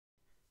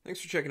Thanks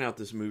for checking out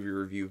this movie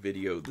review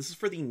video. This is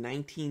for the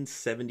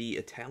 1970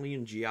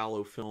 Italian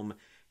giallo film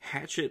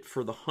Hatchet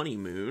for the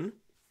Honeymoon,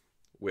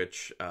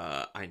 which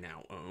I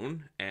now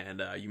own,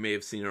 and you may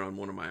have seen it on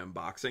one of my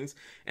unboxings.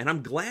 And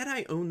I'm glad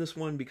I own this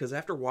one because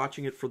after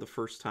watching it for the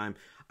first time,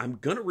 I'm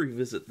gonna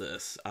revisit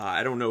this.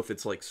 I don't know if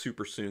it's like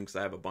super soon because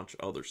I have a bunch of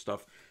other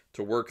stuff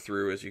to work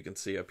through, as you can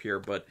see up here,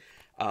 but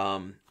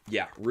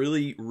yeah,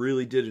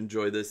 really did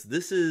enjoy this.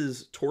 This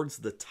is towards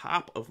the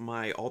top of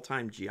my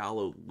all-time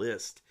giallo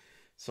list.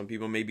 Some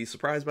people may be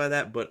surprised by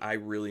that, but I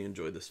really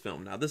enjoyed this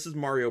film. Now, this is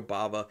Mario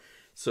Bava,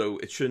 so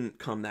it shouldn't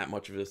come that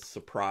much of a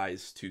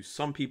surprise to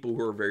some people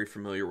who are very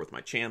familiar with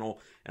my channel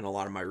and a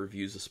lot of my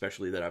reviews,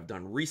 especially that I've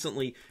done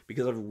recently,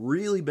 because I've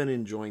really been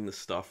enjoying the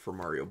stuff for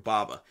Mario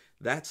Bava.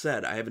 That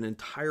said, I have an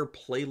entire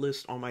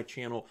playlist on my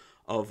channel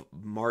of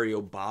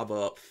Mario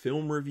Bava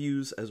film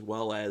reviews as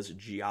well as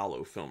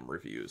giallo film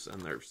reviews,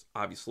 and there's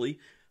obviously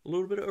a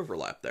little bit of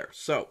overlap there.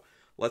 So,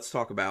 let's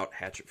talk about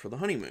Hatchet for the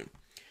Honeymoon.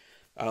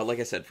 Like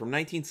I said, from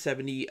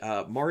 1970,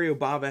 Mario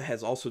Bava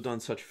has also done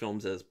such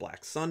films as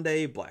Black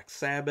Sunday, Black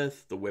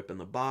Sabbath, The Whip and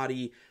the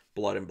Body,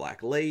 Blood and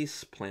Black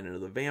Lace, Planet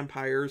of the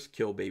Vampires,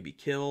 Kill Baby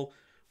Kill,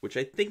 which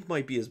I think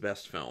might be his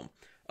best film,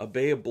 A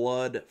Bay of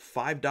Blood,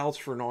 $5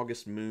 for an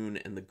August Moon,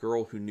 and The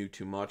Girl Who Knew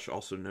Too Much,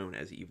 also known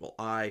as Evil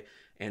Eye,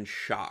 and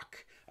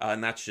Shock.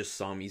 And that's just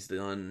some.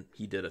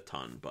 He did a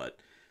ton, but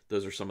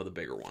those are some of the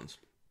bigger ones.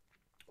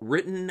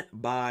 Written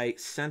by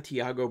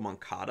Santiago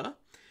Moncada.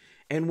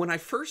 And when I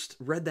first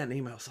read that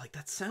name, I was like,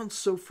 that sounds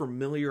so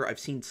familiar. I've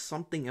seen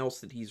something else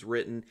that he's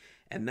written,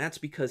 and that's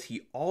because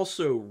he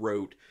also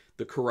wrote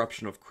The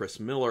Corruption of Chris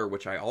Miller,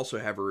 which I also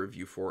have a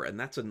review for, and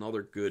that's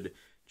another good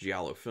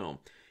giallo film.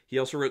 He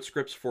also wrote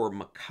scripts for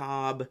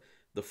Macabre,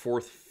 The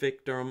Fourth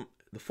Victim.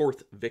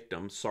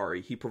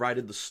 He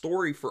provided the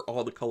story for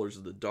All the Colors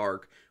of the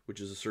Dark, which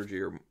is a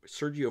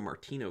Sergio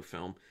Martino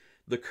film,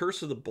 The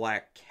Curse of the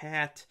Black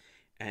Cat,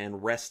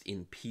 and Rest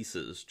in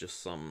Pieces,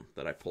 just some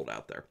that I pulled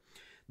out there.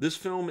 This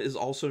film is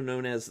also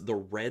known as The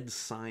Red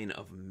Sign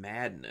of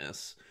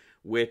Madness,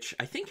 which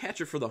I think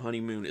Hatchet for the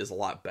Honeymoon is a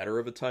lot better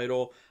of a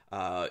title.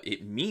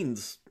 It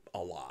means a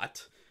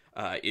lot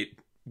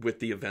with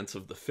the events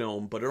of the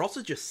film, but it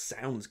also just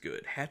sounds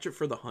good. Hatchet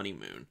for the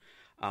Honeymoon.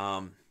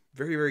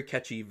 Very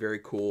catchy, very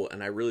cool,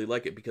 and I really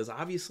like it because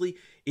obviously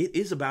it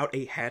is about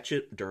a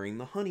hatchet during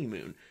the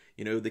honeymoon.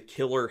 You know, the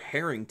killer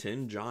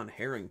Harrington, John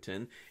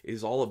Harrington,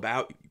 is all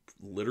about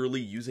literally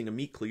using a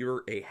meat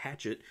cleaver, a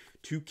hatchet,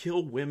 to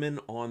kill women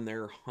on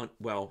their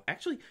well,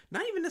 actually,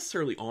 not even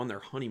necessarily on their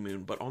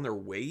honeymoon, but on their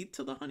way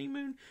to the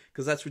honeymoon,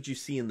 because that's what you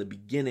see in the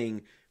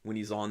beginning when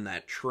he's on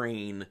that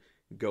train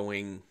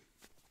going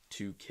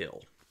to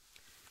kill,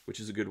 which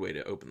is a good way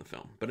to open the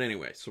film. But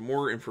anyway, some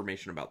more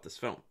information about this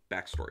film.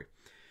 Backstory.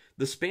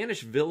 The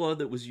Spanish villa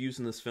that was used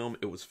in this film,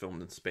 it was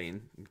filmed in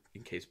Spain,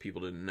 in case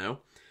people didn't know.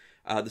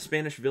 The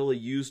Spanish villa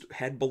used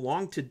had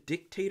belonged to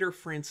dictator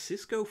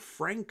Francisco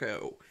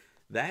Franco.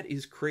 That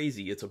is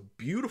crazy. It's a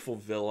beautiful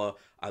villa.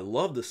 I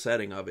love the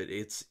setting of it.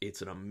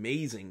 It's an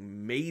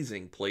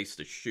amazing place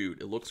to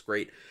shoot. It looks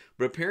great.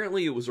 But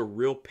apparently it was a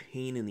real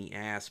pain in the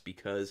ass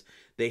because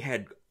they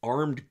had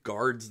armed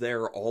guards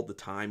there all the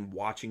time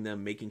watching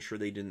them, making sure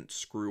they didn't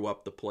screw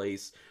up the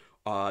place.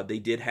 They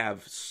did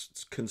have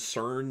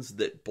concerns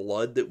that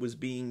blood that was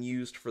being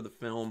used for the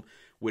film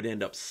would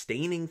end up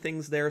staining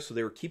things there, so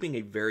they were keeping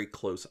a very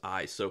close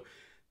eye. So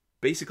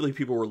basically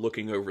people were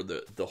looking over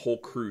the whole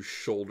crew's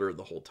shoulder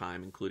the whole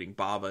time, including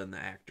Bava and the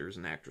actors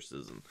and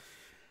actresses, and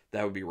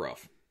that would be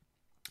rough.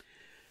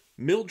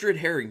 Mildred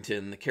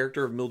Harrington, the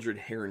character of Mildred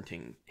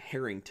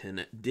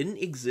Harrington, didn't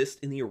exist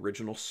in the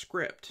original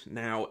script.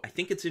 Now, I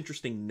think it's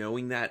interesting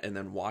knowing that and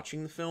then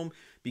watching the film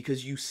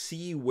because you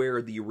see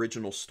where the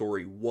original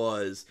story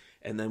was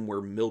and then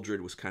where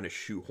Mildred was kind of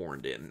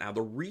shoehorned in. Now,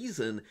 the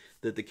reason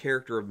that the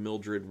character of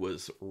Mildred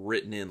was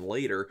written in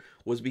later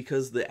was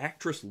because the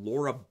actress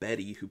Laura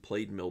Betty, who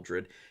played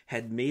Mildred,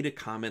 had made a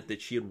comment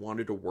that she had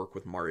wanted to work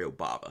with Mario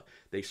Bava.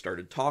 They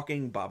started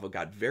talking. Bava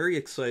got very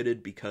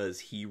excited because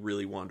he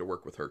really wanted to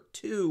work with her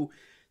too.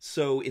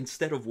 So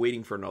instead of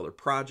waiting for another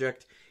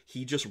project,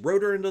 he just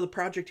wrote her into the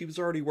project he was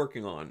already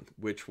working on,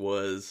 which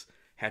was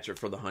Hatchet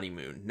for the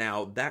Honeymoon.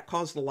 Now, that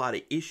caused a lot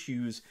of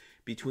issues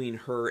between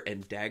her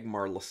and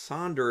Dagmar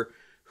Lassander,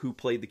 who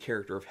played the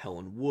character of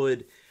Helen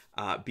Wood,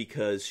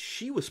 because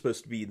she was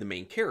supposed to be the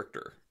main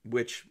character,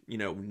 which, you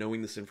know,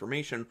 knowing this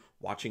information,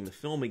 watching the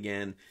film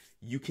again,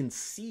 you can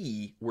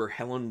see where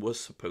Helen was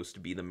supposed to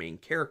be the main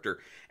character.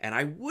 And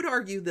I would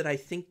argue that I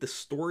think the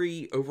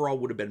story overall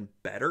would have been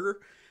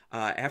better.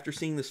 After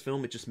seeing this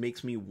film, it just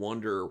makes me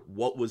wonder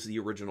what was the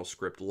original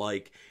script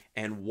like,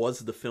 and was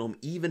the film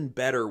even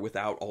better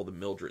without all the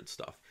Mildred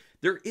stuff?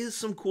 There is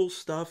some cool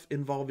stuff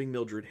involving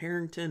Mildred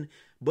Harrington,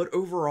 but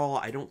overall,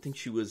 I don't think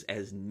she was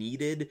as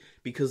needed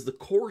because the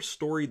core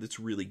story that's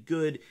really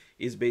good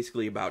is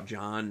basically about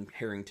John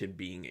Harrington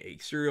being a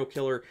serial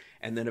killer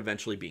and then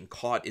eventually being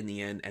caught in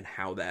the end and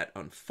how that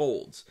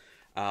unfolds.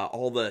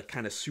 All the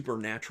kind of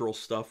supernatural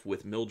stuff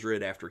with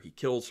Mildred after he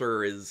kills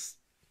her is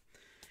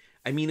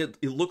I mean,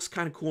 it looks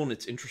kind of cool and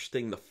it's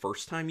interesting the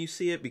first time you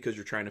see it because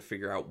you're trying to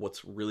figure out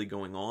what's really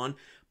going on,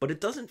 but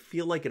it doesn't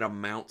feel like it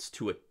amounts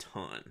to a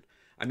ton.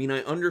 I mean,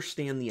 I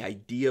understand the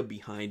idea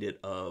behind it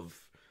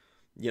of,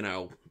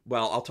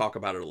 well, I'll talk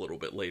about it a little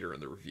bit later in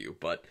the review,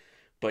 but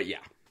yeah,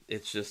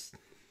 it's just,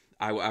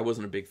 I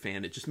wasn't a big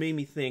fan. It just made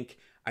me think,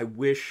 I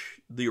wish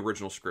the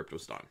original script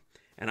was done.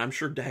 And I'm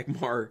sure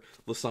Dagmar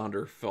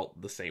Lysander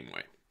felt the same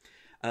way.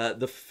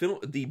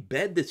 The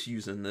bed that's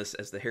used in this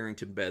as the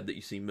Harrington bed that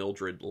you see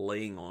Mildred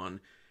laying on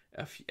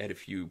at a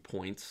few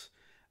points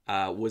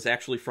was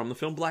actually from the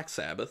film Black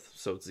Sabbath,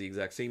 so it's the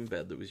exact same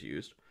bed that was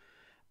used.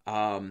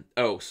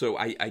 So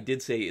I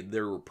did say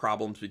there were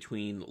problems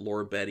between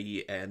Laura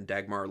Betty and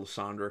Dagmar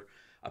Lysander.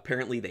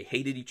 Apparently they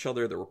hated each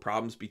other. There were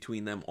problems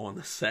between them on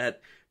the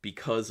set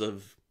because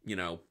of,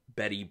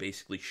 Betty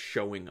basically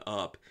showing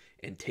up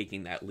and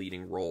taking that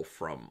leading role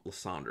from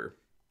Lysander.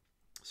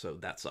 So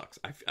that sucks.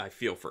 I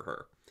feel for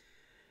her.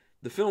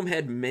 The film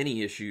had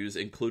many issues,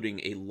 including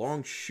a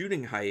long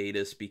shooting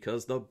hiatus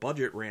because the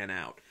budget ran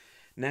out.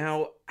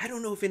 Now, I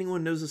don't know if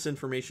anyone knows this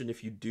information.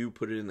 If you do,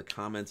 put it in the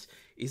comments.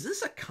 Is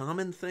this a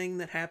common thing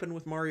that happened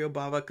with Mario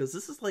Bava? Because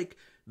this is like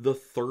the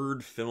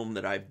third film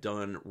that I've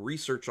done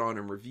research on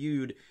and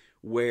reviewed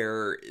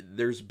where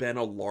there's been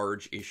a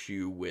large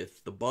issue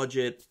with the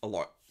budget,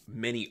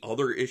 many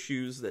other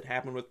issues that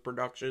happened with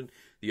production.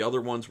 The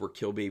other ones were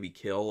Kill Baby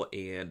Kill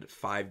and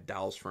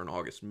 $5 for an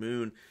August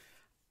Moon.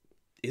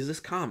 Is this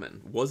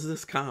common? Was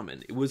this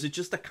common? Was it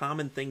just a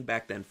common thing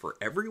back then for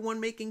everyone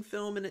making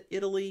film in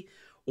Italy?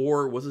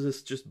 Or was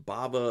this just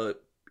Bava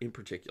in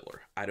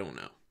particular? I don't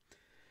know.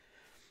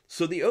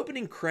 So the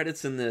opening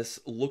credits in this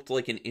looked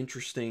like an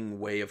interesting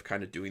way of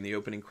kind of doing the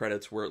opening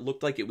credits, where it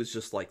looked like it was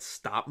just like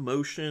stop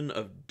motion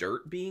of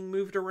dirt being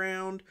moved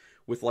around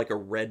with like a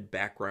red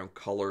background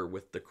color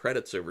with the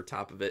credits over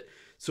top of it.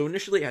 So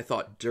initially I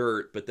thought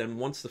dirt, but then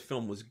once the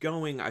film was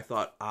going, I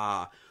thought,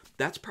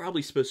 that's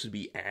probably supposed to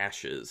be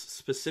ashes,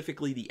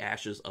 specifically the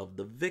ashes of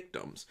the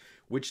victims,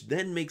 which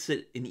then makes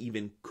it an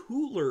even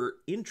cooler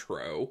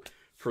intro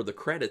for the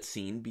credit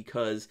scene,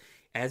 because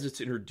as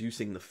it's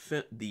introducing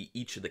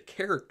each of the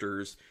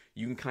characters,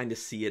 you can kind of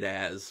see it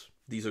as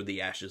these are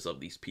the ashes of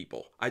these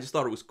people. I just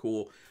thought it was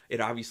cool.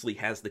 It obviously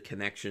has the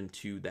connection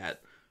to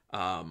that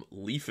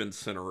leaf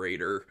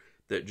incinerator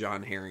that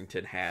John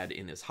Harrington had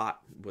in his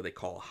what they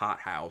call a hot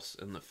house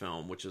in the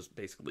film, which is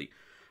basically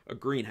a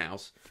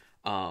greenhouse.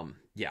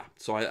 Yeah,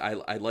 so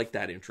I like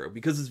that intro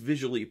because it's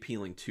visually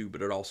appealing too,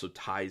 but it also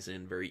ties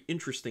in very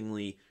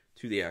interestingly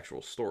to the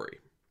actual story.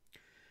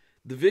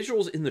 The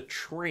visuals in the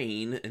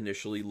train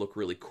initially look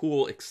really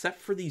cool,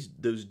 except for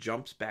those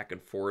jumps back and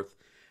forth.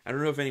 I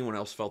don't know if anyone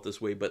else felt this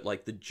way, but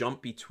like the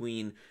jump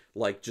between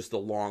like just a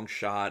long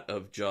shot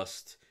of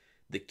just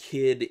the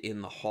kid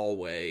in the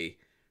hallway,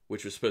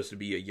 which was supposed to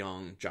be a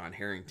young John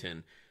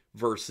Harrington,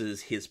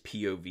 versus his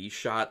POV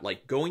shot,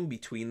 like going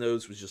between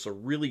those was just a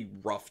really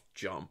rough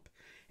jump,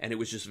 and it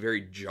was just very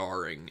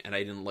jarring, and I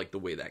didn't like the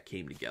way that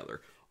came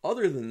together.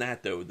 Other than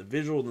that, though, the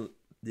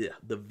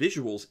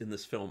visuals in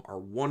this film are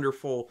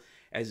wonderful,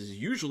 as is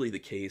usually the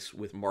case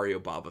with Mario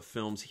Bava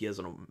films. He has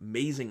an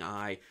amazing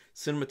eye.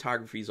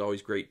 Cinematography is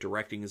always great.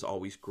 Directing is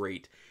always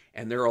great.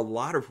 And there are a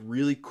lot of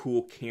really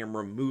cool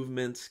camera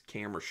movements,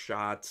 camera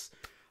shots.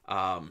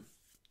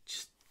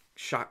 Just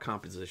shot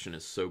composition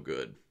is so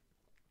good.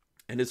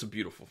 And it's a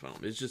beautiful film.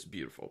 It's just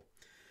beautiful.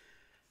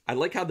 I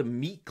like how the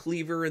meat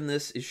cleaver in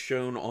this is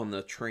shown on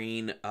the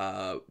train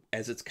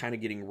as it's kind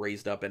of getting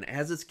raised up. And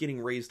as it's getting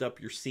raised up,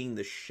 you're seeing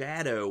the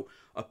shadow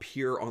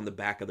appear on the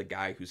back of the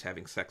guy who's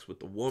having sex with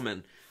the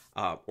woman,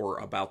 or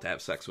about to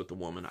have sex with the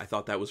woman. I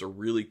thought that was a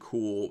really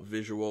cool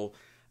visual.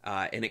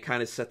 And it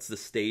kind of sets the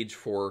stage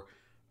for,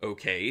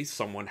 okay,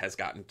 someone has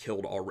gotten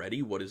killed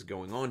already. What is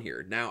going on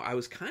here? Now, I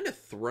was kind of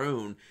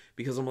thrown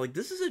because I'm like,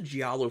 this is a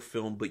giallo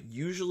film, but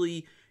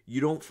usually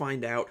you don't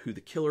find out who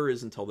the killer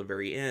is until the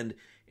very end.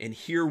 And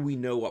here we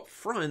know up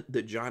front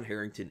that John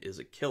Harrington is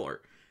a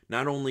killer.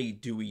 Not only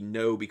do we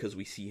know because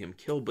we see him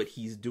killed, but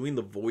he's doing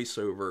the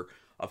voiceover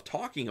of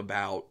talking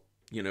about,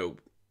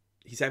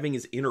 he's having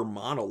his inner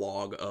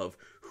monologue of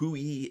who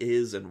he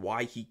is and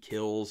why he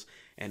kills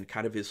and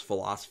kind of his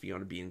philosophy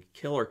on being a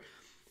killer.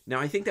 Now,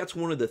 I think that's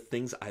one of the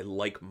things I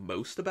like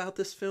most about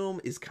this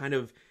film is kind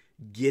of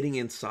getting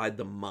inside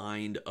the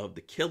mind of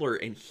the killer,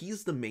 and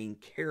he's the main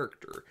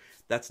character.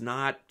 That's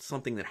not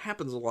something that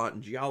happens a lot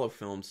in giallo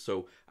films,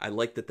 so I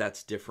like that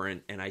that's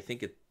different, and I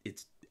think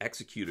it's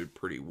executed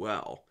pretty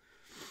well.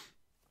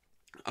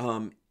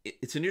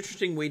 It's an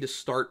interesting way to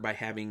start by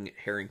having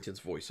Harrington's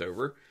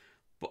voiceover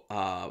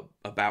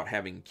about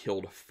having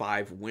killed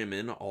 5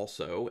 women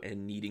also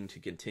and needing to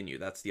continue.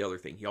 That's the other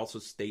thing. He also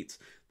states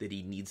that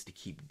he needs to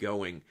keep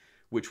going,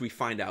 which we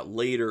find out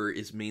later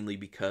is mainly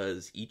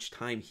because each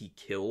time he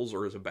kills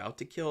or is about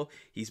to kill,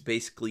 he's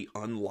basically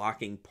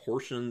unlocking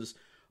portions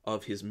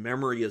of his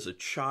memory as a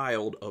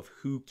child of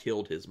who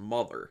killed his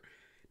mother.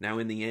 Now,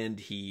 in the end,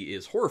 he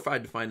is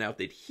horrified to find out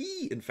that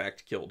he, in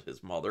fact, killed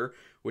his mother,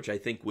 which I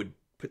think would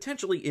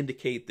potentially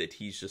indicate that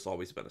he's just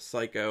always been a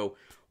psycho,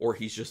 or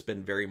he's just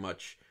been very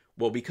much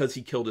well, because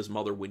he killed his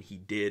mother when he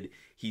did,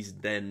 he's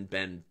then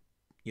been,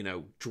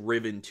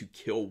 driven to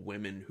kill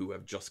women who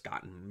have just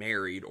gotten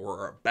married or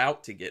are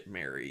about to get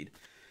married,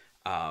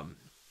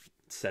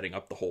 setting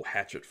up the whole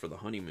hatchet for the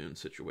honeymoon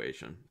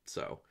situation.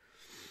 So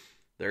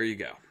there you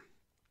go.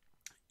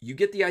 You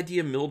get the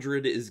idea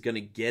Mildred is going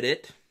to get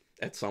it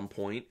at some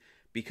point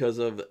because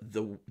of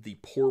the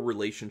poor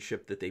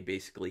relationship that they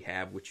basically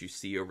have, which you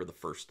see over the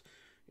first,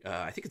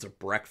 I think it's a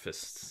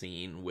breakfast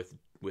scene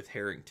with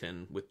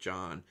Harrington, with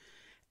John,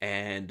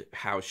 and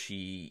how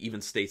she even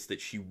states that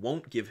she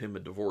won't give him a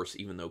divorce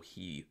even though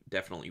he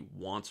definitely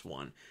wants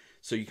one.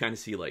 So you kind of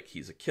see, like,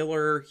 he's a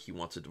killer, he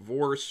wants a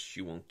divorce,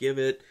 she won't give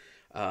it.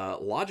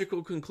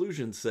 Logical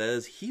conclusion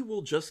says he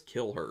will just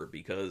kill her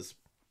because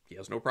he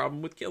has no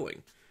problem with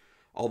killing.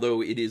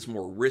 Although it is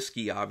more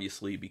risky,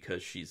 obviously,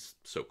 because she's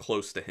so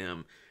close to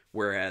him.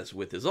 Whereas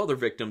with his other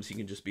victims, he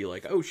can just be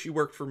like, oh, she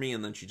worked for me,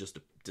 and then she just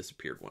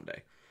disappeared one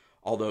day.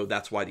 Although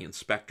that's why the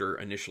inspector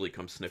initially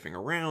comes sniffing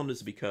around,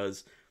 is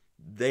because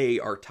they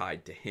are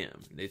tied to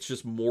him. It's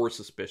just more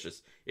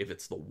suspicious if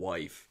it's the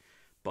wife.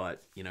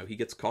 But, he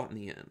gets caught in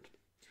the end.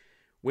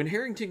 When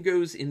Harrington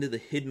goes into the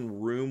hidden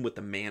room with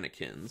the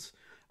mannequins,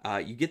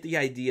 you get the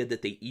idea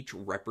that they each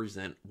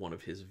represent one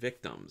of his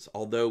victims.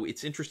 Although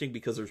it's interesting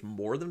because there's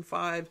more than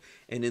 5,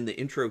 and in the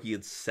intro he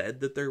had said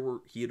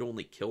that he had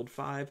only killed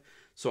 5.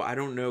 So I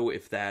don't know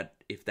if that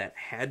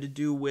had to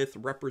do with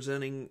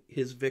representing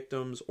his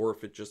victims, or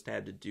if it just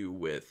had to do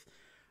with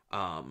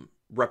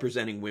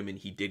representing women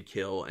he did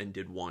kill and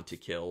did want to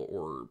kill,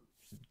 or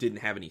didn't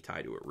have any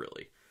tie to it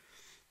really.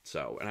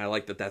 So, and I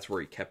like that that's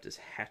where he kept his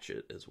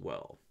hatchet as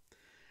well.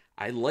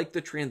 I like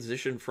the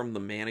transition from the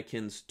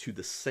mannequins to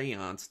the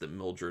seance that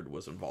Mildred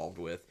was involved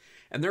with.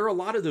 And there are a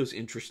lot of those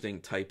interesting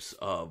types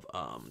of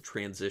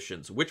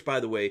transitions, which,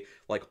 by the way,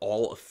 like,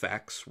 all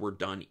effects were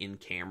done in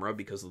camera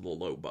because of the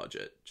low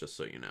budget, just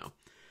so you know.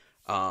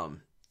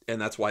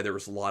 And that's why there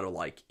was a lot of,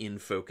 like, in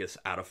focus,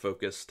 out of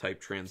focus type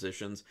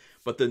transitions.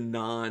 But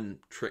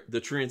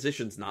the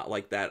transitions not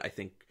like that, I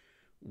think,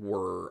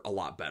 were a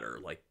lot better.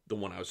 Like the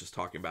one I was just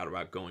talking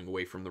about going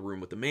away from the room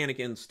with the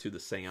mannequins to the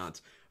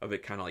seance, of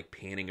it kind of like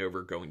panning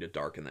over, going to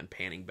dark, and then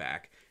panning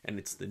back, and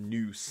it's the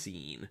new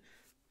scene.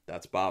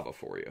 That's Bava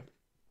for you.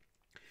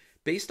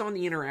 Based on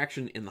the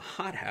interaction in the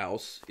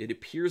hothouse, it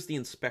appears the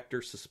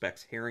inspector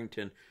suspects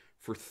Harrington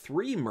for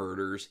 3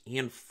 murders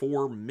and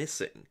 4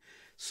 missing.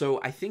 So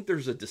I think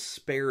there's a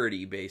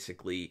disparity,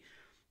 basically,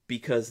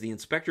 because the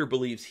inspector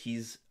believes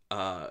he's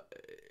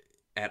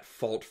at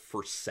fault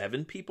for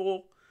 7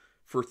 people,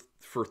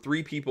 for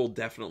 3 people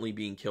definitely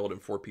being killed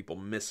and 4 people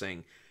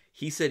missing.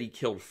 He said he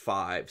killed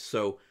 5,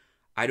 so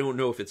I don't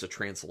know if it's a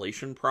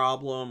translation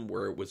problem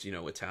where it was,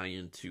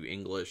 Italian to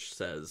English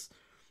says,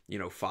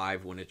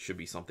 5 when it should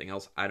be something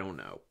else. I don't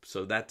know.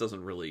 So that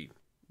doesn't really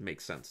make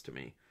sense to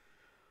me.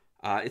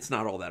 It's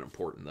not all that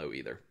important, though,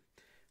 either.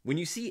 When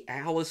you see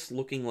Alice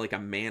looking like a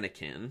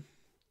mannequin,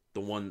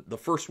 the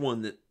first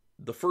one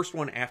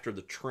after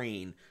the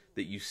train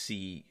that you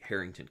see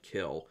Harrington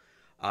kill,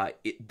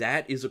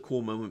 that is a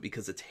cool moment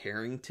because it's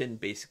Harrington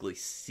basically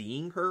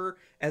seeing her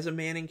as a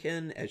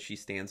mannequin as she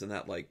stands in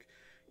that, like,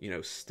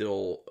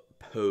 still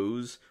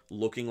pose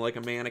looking like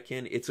a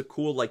mannequin. It's a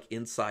cool, like,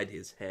 inside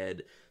his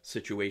head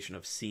situation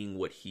of seeing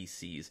what he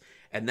sees.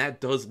 And that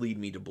does lead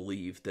me to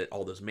believe that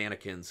all those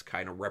mannequins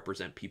kind of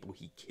represent people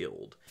he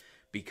killed,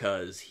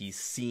 because he's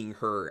seeing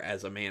her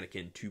as a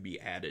mannequin to be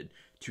added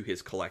to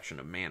his collection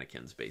of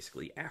mannequins,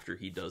 basically, after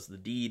he does the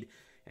deed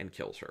and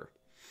kills her.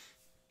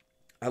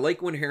 I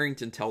like when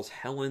Harrington tells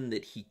Helen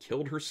that he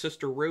killed her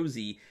sister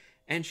Rosie,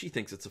 and she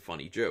thinks it's a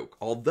funny joke.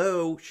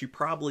 Although, she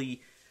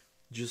probably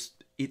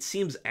just, it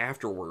seems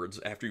afterwards,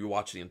 after you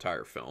watch the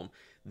entire film,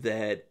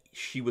 that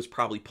she was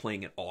probably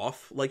playing it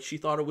off like she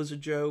thought it was a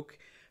joke,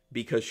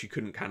 because she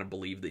couldn't kind of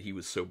believe that he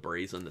was so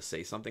brazen to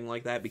say something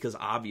like that. Because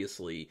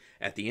obviously,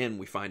 at the end,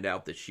 we find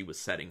out that she was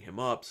setting him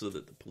up so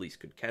that the police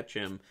could catch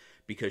him,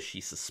 because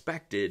she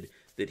suspected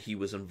that he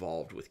was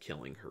involved with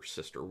killing her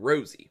sister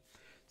Rosie.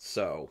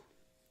 So,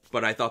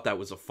 but I thought that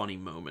was a funny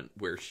moment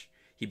where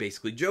he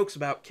basically jokes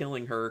about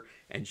killing her,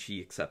 and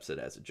she accepts it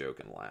as a joke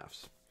and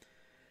laughs.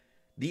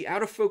 The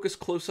out-of-focus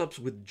close-ups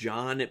with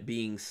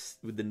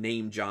with the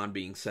name John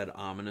being said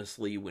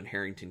ominously when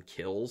Harrington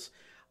kills,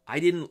 I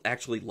didn't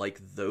actually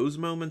like those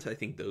moments. I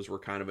think those were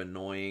kind of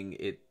annoying.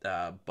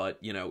 But,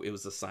 it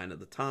was a sign of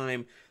the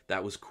time.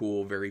 That was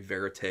cool, very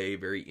verite,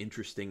 very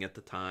interesting at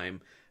the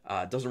time.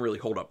 Doesn't really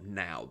hold up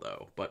now,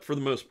 though. But for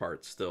the most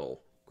part,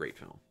 still great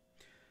film.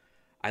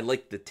 I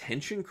like the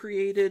tension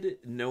created,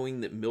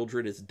 knowing that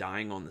Mildred is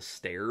dying on the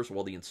stairs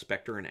while the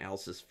inspector and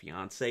Alice's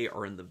fiance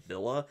are in the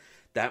villa.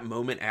 That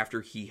moment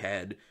after he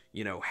had,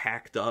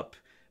 hacked up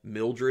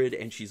Mildred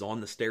and she's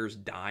on the stairs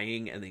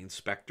dying, and the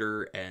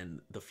inspector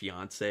and the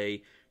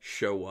fiance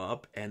show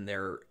up and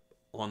they're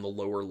on the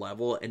lower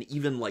level, and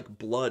even, like,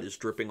 blood is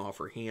dripping off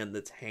her hand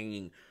that's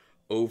hanging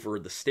over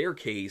the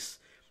staircase.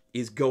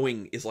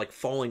 is like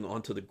falling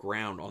onto the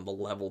ground on the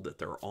level that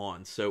they're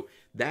on. So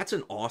that's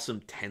an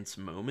awesome tense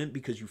moment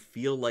because you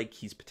feel like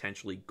he's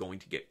potentially going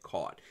to get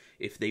caught.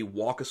 If they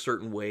walk a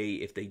certain way,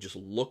 if they just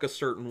look a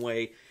certain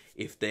way,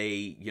 if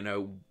they,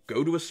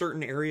 go to a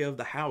certain area of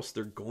the house,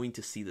 they're going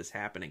to see this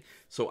happening.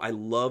 So I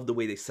love the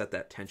way they set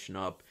that tension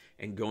up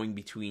and going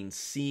between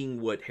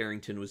seeing what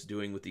Harrington was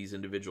doing with these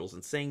individuals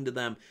and saying to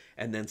them,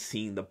 and then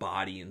seeing the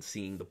body and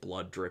seeing the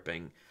blood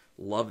dripping.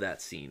 Love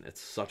that scene.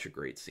 It's such a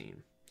great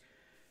scene.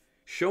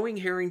 Showing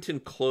Harrington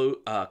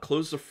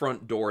close the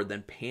front door,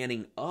 then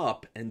panning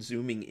up and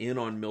zooming in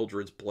on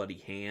Mildred's bloody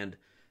hand.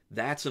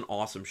 That's an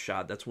awesome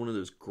shot. That's one of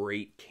those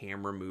great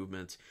camera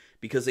movements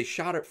because they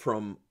shot it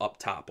from up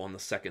top on the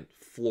second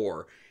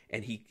floor,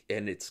 and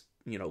it's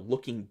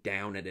looking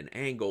down at an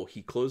angle.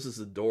 He closes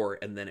the door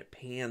and then it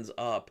pans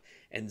up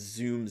and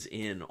zooms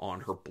in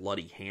on her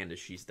bloody hand as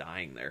she's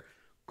dying there.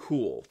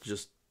 Cool.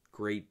 Just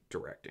great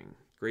directing.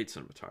 Great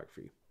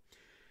cinematography.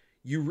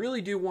 You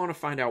really do want to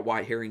find out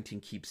why Harrington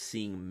keeps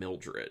seeing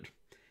Mildred,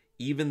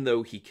 even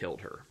though he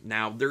killed her.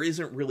 Now, there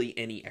isn't really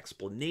any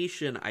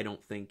explanation, I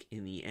don't think,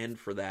 in the end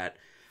for that.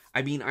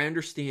 I mean, I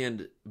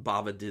understand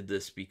Bava did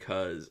this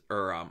because,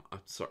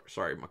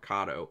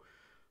 Moncada.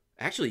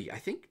 Actually, I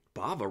think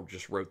Bava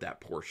just wrote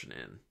that portion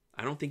in.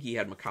 I don't think he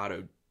had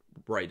Moncada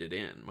write it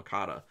in,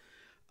 Moncada.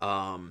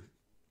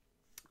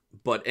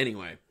 But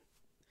anyway,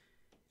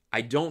 I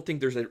don't think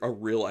there's a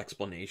real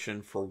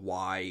explanation for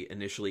why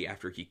initially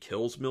after he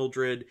kills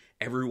Mildred,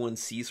 everyone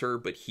sees her,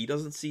 but he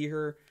doesn't see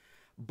her.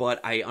 But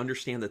I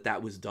understand that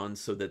that was done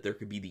so that there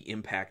could be the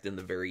impact in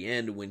the very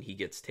end when he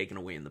gets taken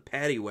away in the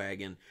paddy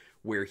wagon,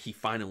 where he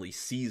finally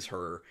sees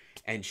her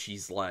and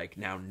she's like,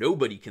 now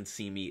nobody can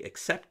see me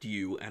except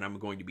you, and I'm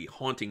going to be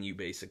haunting you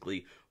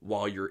basically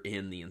while you're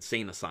in the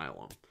insane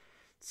asylum.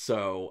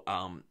 So,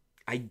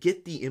 I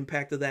get the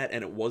impact of that,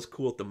 and it was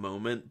cool at the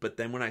moment, but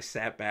then when I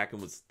sat back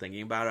and was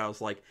thinking about it, I was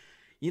like,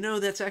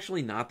 that's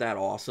actually not that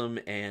awesome,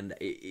 and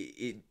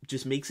it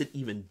just makes it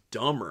even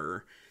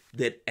dumber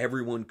that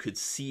everyone could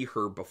see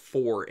her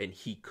before and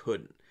he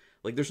couldn't.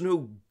 Like, there's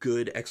no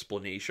good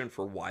explanation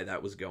for why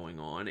that was going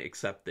on,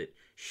 except that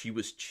she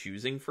was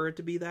choosing for it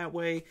to be that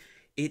way.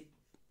 It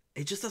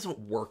just doesn't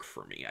work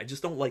for me. I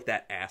just don't like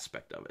that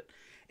aspect of it.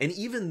 And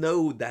even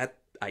though that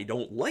I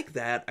don't like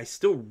that, I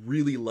still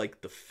really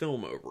like the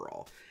film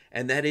overall.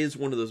 And that is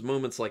one of those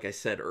moments, like I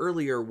said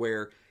earlier,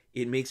 where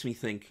it makes me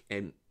think,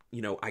 and,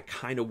 I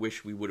kind of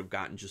wish we would have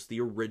gotten just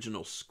the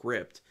original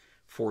script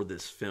for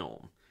this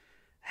film.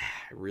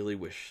 I really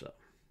wish so.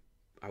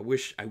 I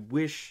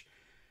wish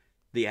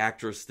the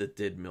actress that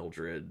did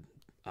Mildred,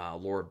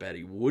 Laura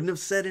Betty, wouldn't have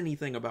said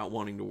anything about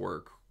wanting to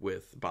work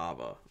with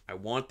Bava. I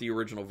want the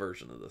original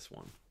version of this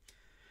one.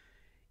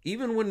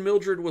 Even when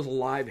Mildred was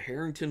alive,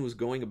 Harrington was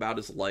going about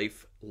his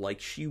life like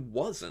she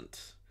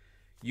wasn't.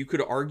 You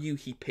could argue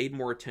he paid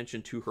more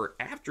attention to her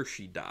after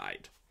she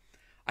died.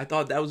 I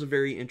thought that was a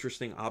very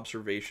interesting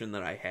observation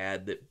that I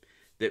had,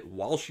 that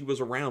while she was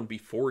around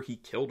before he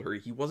killed her,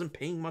 he wasn't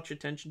paying much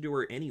attention to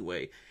her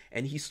anyway.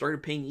 And he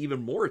started paying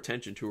even more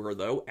attention to her,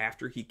 though,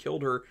 after he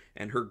killed her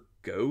and her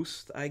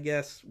ghost, I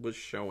guess, was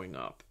showing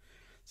up.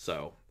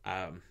 So,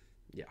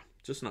 yeah,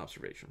 just an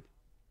observation.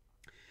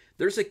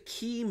 There's a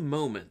key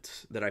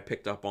moment that I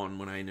picked up on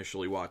when I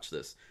initially watched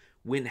this.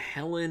 When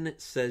Helen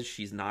says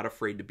she's not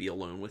afraid to be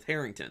alone with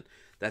Harrington.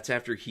 That's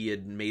after he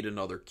had made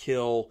another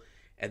kill,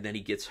 and then he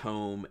gets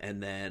home,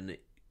 and then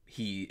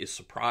he is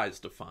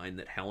surprised to find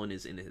that Helen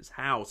is in his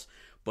house,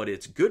 but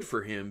it's good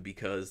for him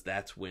because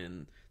that's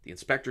when the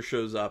inspector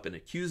shows up and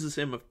accuses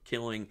him of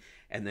killing,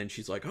 and then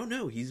she's like, oh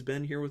no, he's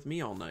been here with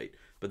me all night.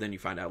 But then you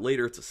find out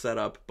later it's a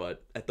setup,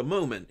 but at the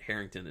moment,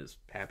 Harrington is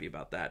happy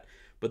about that.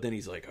 But then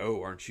he's like,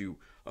 oh, aren't you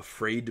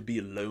afraid to be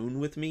alone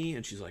with me?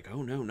 And she's like,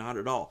 oh no, not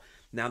at all.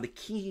 Now the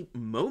key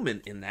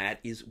moment in that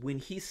is when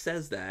he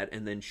says that,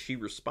 and then she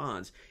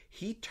responds,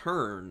 he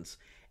turns,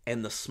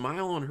 and the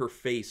smile on her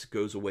face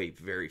goes away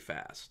very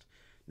fast.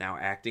 Now,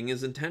 acting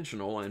is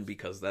intentional, and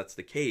because that's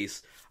the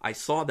case, I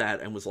saw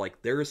that and was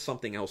like, there is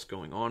something else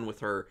going on with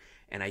her,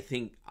 and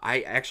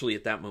I actually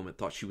at that moment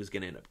thought she was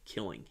going to end up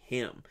killing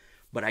him.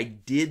 But I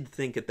did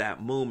think at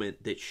that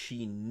moment that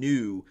she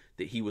knew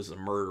that he was a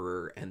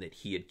murderer and that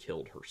he had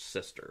killed her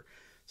sister.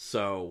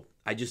 So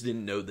I just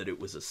didn't know that it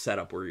was a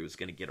setup where he was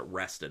going to get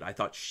arrested. I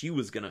thought she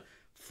was going to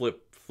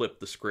flip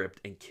the script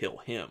and kill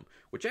him,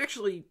 which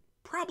actually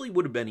probably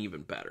would have been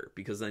even better,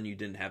 because then you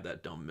didn't have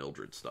that dumb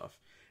Mildred stuff.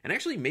 And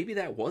actually, maybe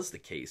that was the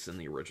case in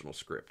the original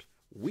script.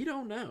 We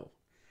don't know.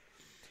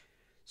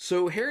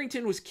 So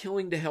Harrington was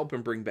killing to help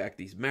him bring back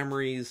these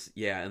memories.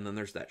 Yeah, and then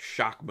there's that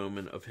shock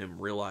moment of him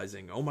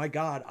realizing, oh my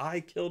god, I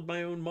killed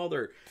my own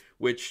mother.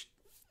 Which,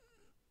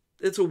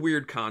 it's a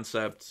weird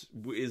concept.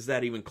 Is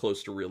that even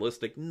close to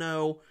realistic?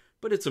 No,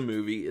 but it's a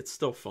movie. It's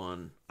still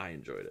fun. I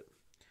enjoyed it.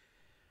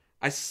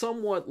 I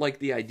somewhat like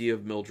the idea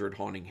of Mildred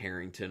haunting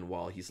Harrington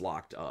while he's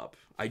locked up.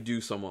 I do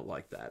somewhat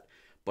like that.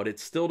 But it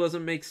still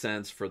doesn't make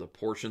sense for the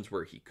portions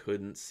where he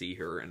couldn't see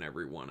her and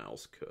everyone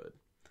else could.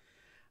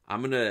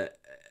 I'm going to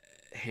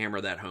hammer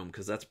that home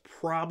because that's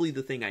probably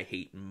the thing I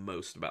hate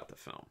most about the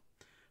film.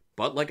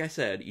 But like I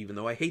said, even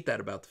though I hate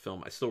that about the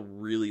film, I still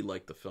really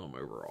like the film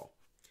overall.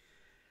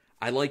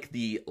 I like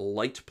the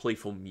light,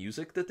 playful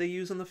music that they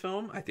use in the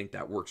film. I think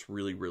that works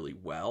really, really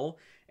well.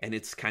 And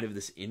it's kind of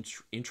this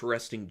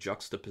interesting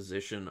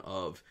juxtaposition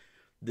of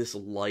this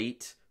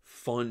light,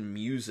 fun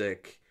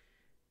music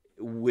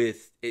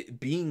with it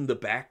being the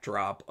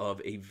backdrop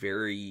of a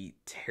very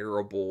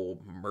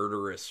terrible,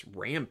 murderous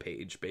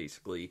rampage,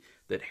 basically,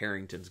 that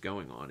Harrington's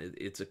going on.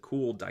 It's a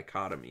cool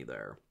dichotomy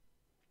there.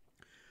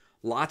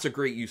 Lots of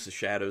great use of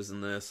shadows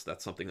in this.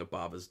 That's something that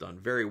Bava's done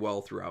very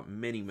well throughout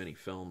many, many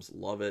films.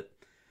 Love it.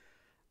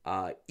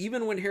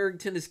 Even when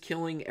Harrington is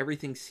killing,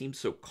 everything seems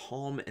so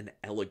calm and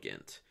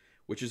elegant,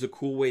 which is a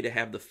cool way to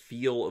have the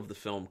feel of the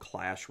film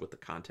clash with the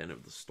content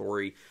of the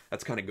story.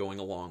 That's kind of going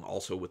along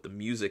also with the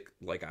music,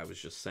 like I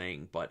was just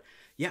saying. But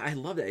yeah, I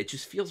love that. It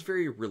just feels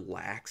very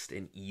relaxed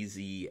and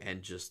easy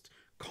and just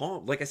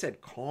calm. Like I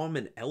said, calm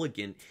and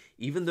elegant,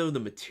 even though the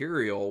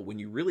material, when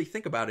you really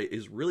think about it,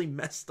 is really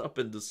messed up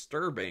and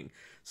disturbing.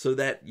 So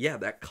that, yeah,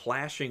 that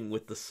clashing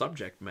with the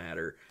subject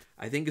matter,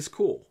 I think is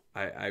cool.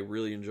 I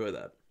really enjoy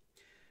that.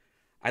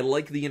 I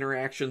like the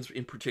interactions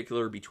in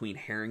particular between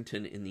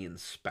Harrington and the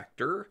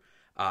inspector.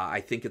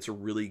 I think it's a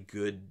really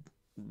good,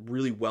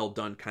 really well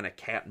done kind of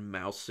cat and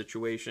mouse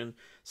situation.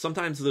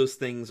 Sometimes those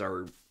things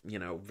are, you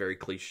know, very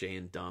cliche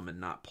and dumb and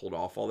not pulled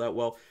off all that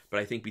well.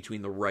 But I think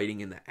between the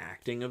writing and the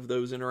acting of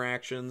those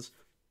interactions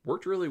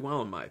worked really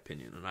well in my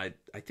opinion. And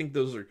I think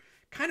those are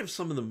kind of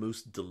some of the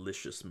most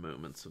delicious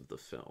moments of the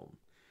film,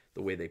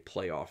 the way they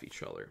play off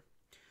each other.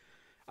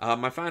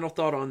 My final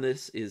thought on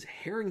this is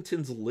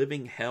Harrington's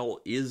living hell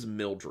is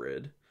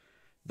Mildred,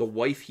 the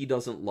wife he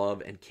doesn't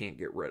love and can't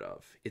get rid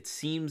of. It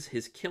seems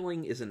his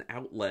killing is an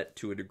outlet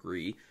to a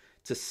degree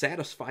to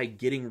satisfy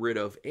getting rid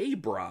of a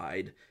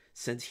bride,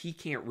 since he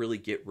can't really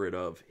get rid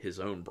of his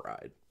own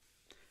bride.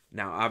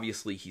 Now,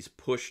 obviously, he's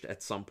pushed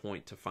at some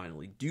point to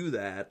finally do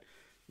that,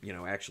 you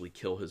know, actually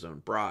kill his own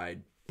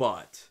bride,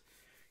 but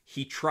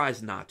he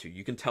tries not to.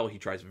 You can tell he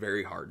tries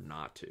very hard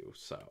not to,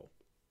 so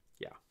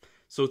yeah.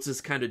 So it's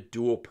this kind of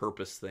dual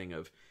purpose thing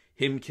of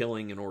him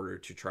killing in order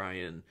to try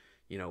and,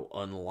 you know,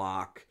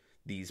 unlock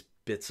these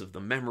bits of the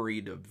memory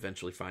to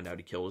eventually find out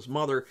he killed his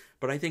mother.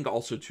 But I think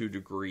also to a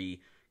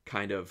degree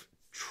kind of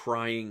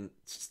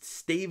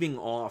staving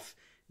off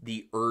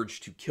the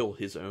urge to kill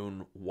his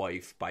own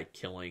wife by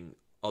killing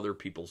other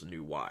people's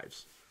new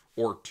wives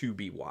or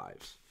to-be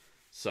wives.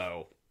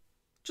 So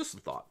just a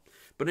thought.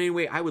 But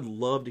anyway, I would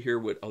love to hear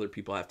what other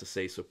people have to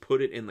say. So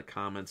put it in the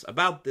comments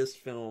about this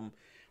film,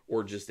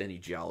 or just any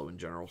giallo in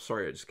general.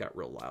 Sorry, I just got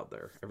real loud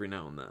there every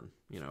now and then,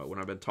 you know, when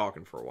I've been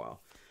talking for a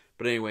while.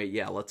 But anyway,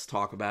 yeah, let's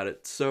talk about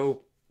it.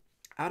 So,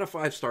 out of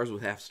 5 stars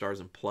with half stars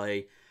in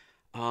play,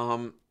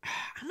 I'm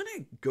going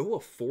to go a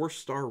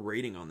 4-star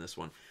rating on this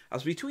one. I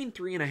was between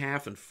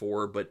 3.5 and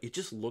 4, but it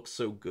just looks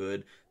so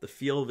good. The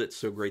feel of it's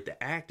so great.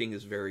 The acting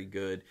is very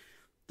good.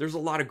 There's a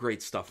lot of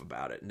great stuff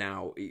about it.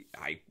 Now,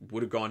 I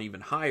would have gone even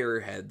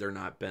higher had there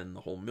not been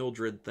the whole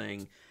Mildred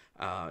thing.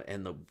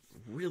 And the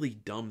really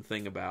dumb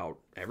thing about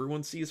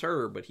everyone sees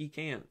her, but he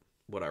can't.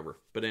 Whatever.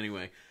 But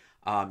anyway,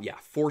 yeah,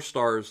 4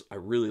 stars. I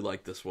really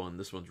like this one.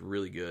 This one's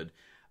really good.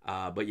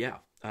 But yeah,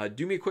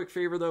 do me a quick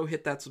favor though.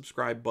 Hit that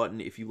subscribe button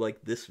if you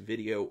like this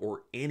video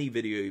or any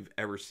video you've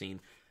ever seen.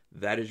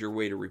 That is your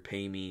way to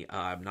repay me.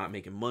 I'm not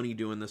making money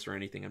doing this or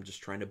anything. I'm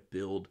just trying to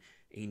build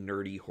a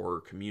nerdy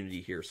horror community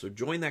here. So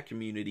join that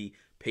community.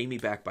 Pay me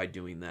back by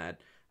doing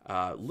that.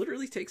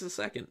 Literally takes a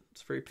second.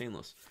 It's very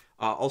painless.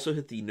 Also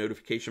hit the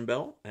notification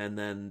bell, and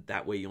then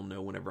that way you'll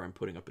know whenever I'm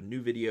putting up a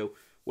new video,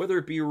 whether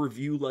it be a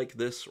review like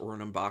this or an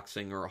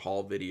unboxing or a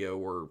haul video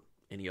or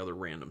any other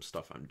random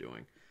stuff I'm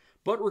doing.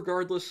 But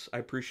regardless, I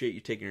appreciate you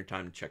taking your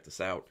time to check this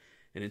out.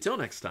 And until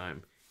next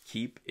time,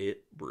 keep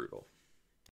it brutal.